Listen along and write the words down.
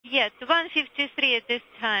Yes, 1:53 at this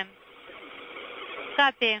time.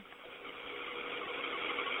 Copy.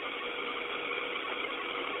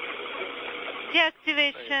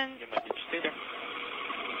 Deactivation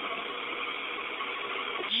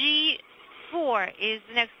G4 is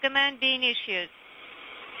the next command being issued.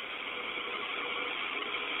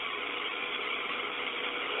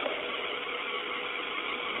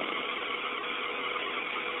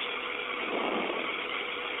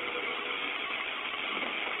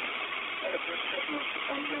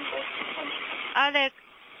 Alex,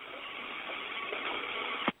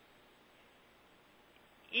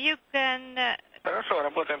 you can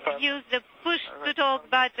use the push-to-talk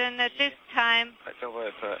button at this time.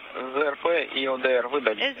 SRP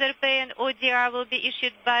and ODR will be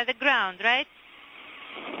issued by the ground, right?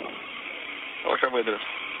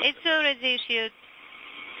 It's already issued.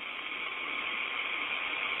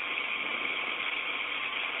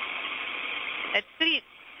 At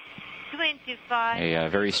 3:25. A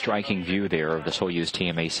very striking view there of the Soyuz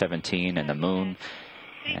TMA-17 and the moon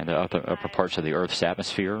and the upper parts of the Earth's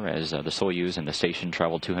atmosphere as the Soyuz and the station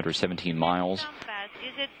traveled 217 miles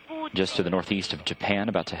just to the northeast of Japan,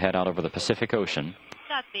 about to head out over the Pacific Ocean.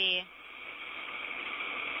 Copy.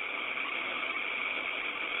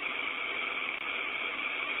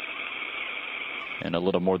 In a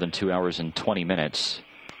little more than 2 hours and 20 minutes,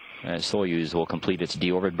 Soyuz will complete its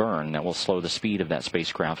deorbit burn. That will slow the speed of that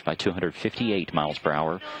spacecraft by 258 miles per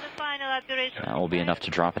hour. That will be enough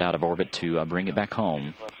to drop it out of orbit to bring it back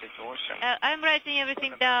home. I'm writing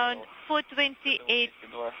everything down. 428.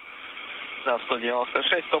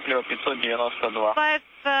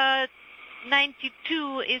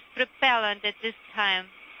 592 is propellant at this time.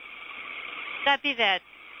 Copy that.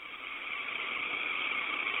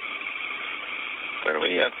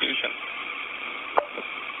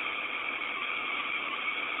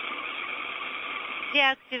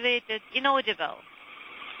 Deactivated, inaudible.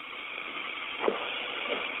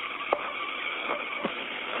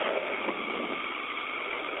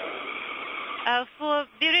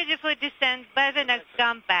 Be ready for descent by the next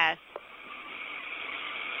compass.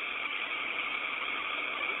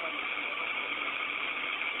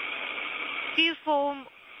 Q-form,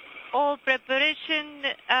 all preparation,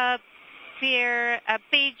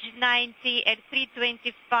 page 90 at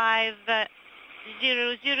 3:25:00.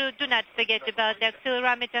 Do not forget about the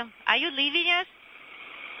accelerometer. Are you leaving us?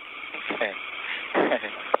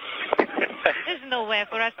 There's nowhere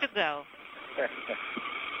for us to go.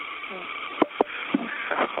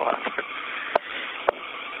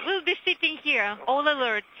 We'll be sitting here, all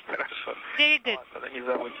alert. Very good.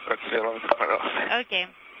 Okay.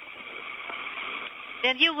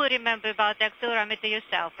 Then you will remember about the accelerometer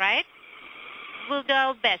yourself, right? We'll do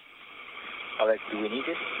our best. Alex, do we need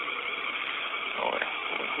it?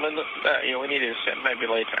 We need it maybe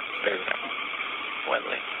later.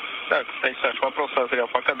 Так, кстати, Саш, вопрос созрел.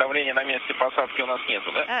 Пока давления на месте посадки у нас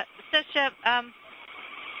нету, да? Sasha,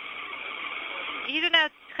 you do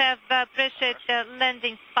not have pressure at the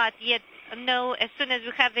landing spot yet. No, as soon as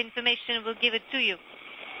we have the information, we'll give it to you.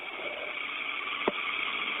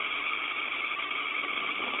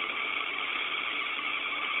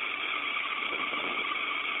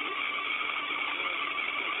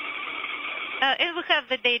 And we have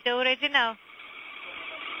the data already now.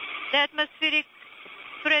 The atmospheric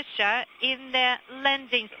pressure in the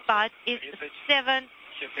landing spot is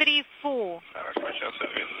 734.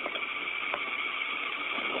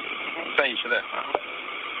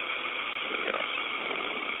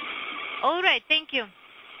 All right, thank you.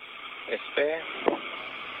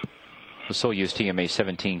 The Soyuz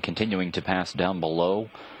TMA-17 continuing to pass down below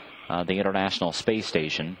the International Space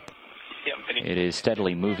Station. It is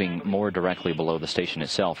steadily moving more directly below the station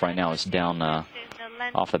itself. Right now it's down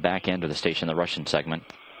off the back end of the station, the Russian segment.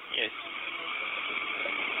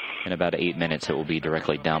 In about 8 minutes it will be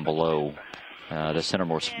directly down below the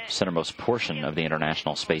centermost portion of the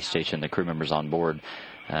International Space Station. The crew members on board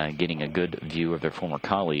getting a good view of their former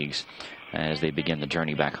colleagues as they begin the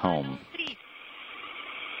journey back home.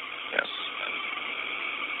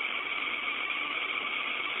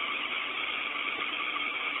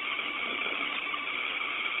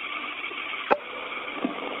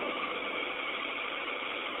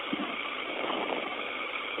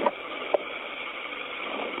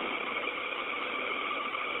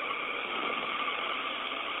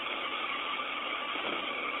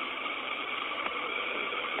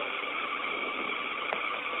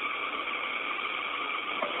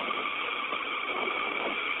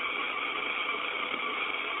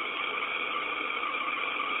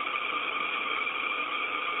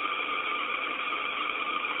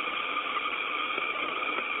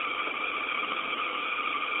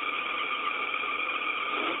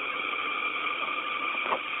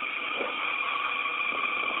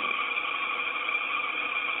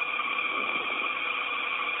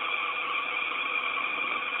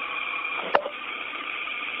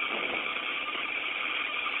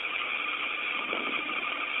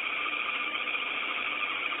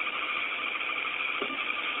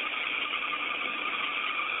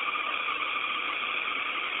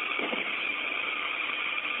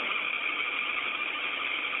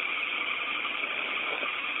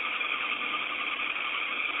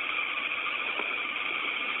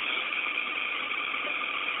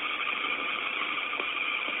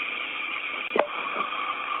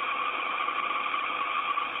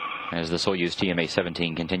 As the Soyuz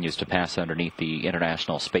TMA-17 continues to pass underneath the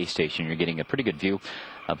International Space Station, you're getting a pretty good view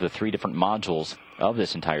of the 3 different modules of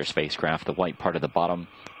this entire spacecraft. The white part at the bottom,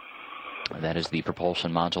 that is the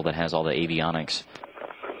propulsion module that has all the avionics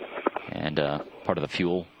and part of the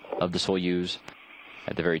fuel of the Soyuz.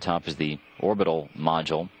 At the very top is the orbital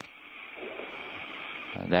module.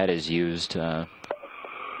 That is used right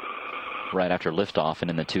after liftoff, and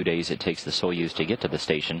in the 2 days it takes the Soyuz to get to the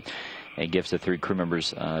station. It gives the 3 crew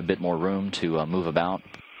members a bit more room to move about.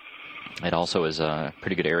 It also is a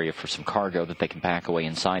pretty good area for some cargo that they can pack away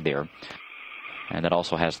inside there. And that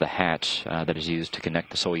also has the hatch that is used to connect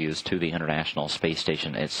the Soyuz to the International Space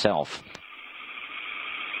Station itself.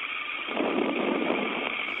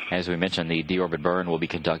 As we mentioned, the deorbit burn will be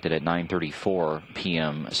conducted at 9:34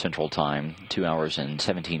 p.m. Central Time, 2 hours and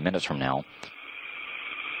 17 minutes from now.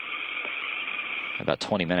 About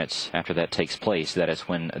 20 minutes after that takes place, that is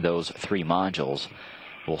when those 3 modules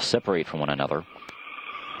will separate from one another.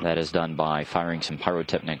 That is done by firing some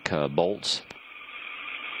pyrotechnic bolts.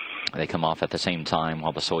 They come off at the same time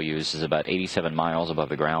while the Soyuz is about 87 miles above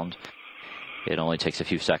the ground. It only takes a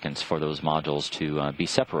few seconds for those modules to be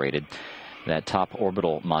separated. That top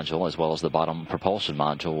orbital module, as well as the bottom propulsion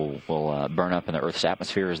module, will burn up in the Earth's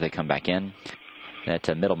atmosphere as they come back in.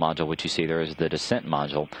 That middle module, which you see there, is the descent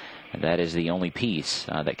module. And that is the only piece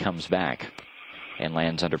that comes back and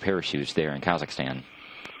lands under parachutes there in Kazakhstan.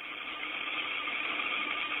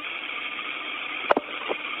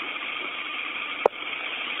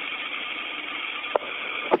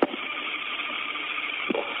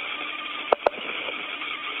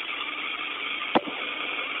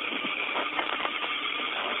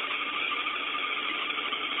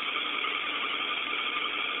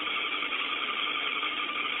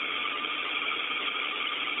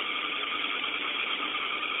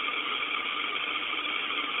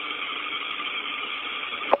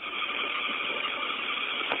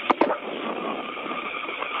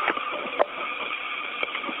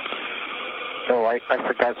 Oh, I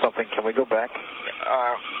forgot something. Can we go back?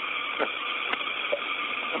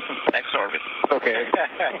 Next orbit. Okay.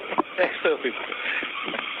 Next orbit.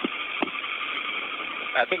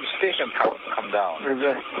 I think the station come down.